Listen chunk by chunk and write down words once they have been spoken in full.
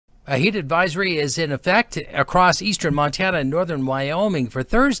A heat advisory is in effect across eastern Montana and northern Wyoming for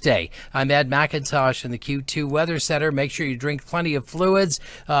Thursday. I'm Ed McIntosh in the Q2 Weather Center. Make sure you drink plenty of fluids.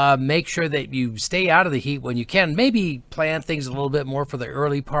 Make sure that you stay out of the heat when you can. Maybe plan things a little bit more for the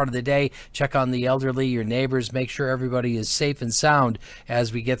early part of the day. Check on the elderly, your neighbors. Make sure everybody is safe and sound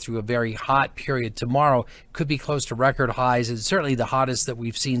as we get through a very hot period. Tomorrow could be close to record highs. It's certainly the hottest that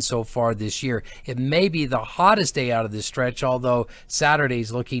we've seen so far this year. It may be the hottest day out of this stretch, although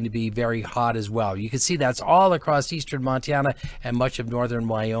Saturday's looking to be very hot as well. You can see that's all across eastern Montana and much of northern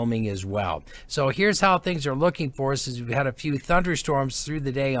Wyoming as well. So here's how things are looking for us as we've had a few thunderstorms through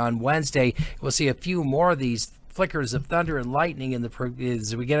the day on Wednesday. We'll see a few more of these flickers of thunder and lightning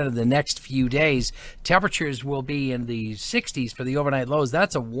as we get into the next few days. Temperatures will be in the 60s for the overnight lows.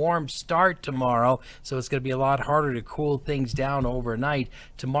 That's a warm start tomorrow, so it's going to be a lot harder to cool things down overnight.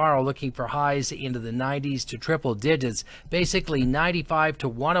 Tomorrow, looking for highs into the 90s to triple digits, basically 95 to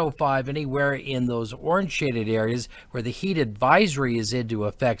 105 anywhere in those orange shaded areas where the heat advisory is into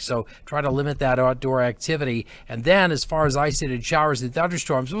effect. So try to limit that outdoor activity. And then as far as isolated showers and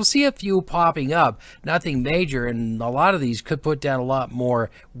thunderstorms, we'll see a few popping up. Nothing major, and a lot of these could put down a lot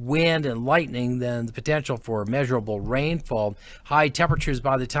more wind and lightning than the potential for measurable rainfall. High temperatures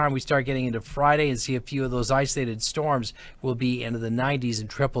by the time we start getting into Friday and see a few of those isolated storms will be into the 90s and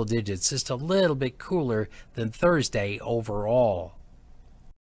triple digits, just a little bit cooler than Thursday overall.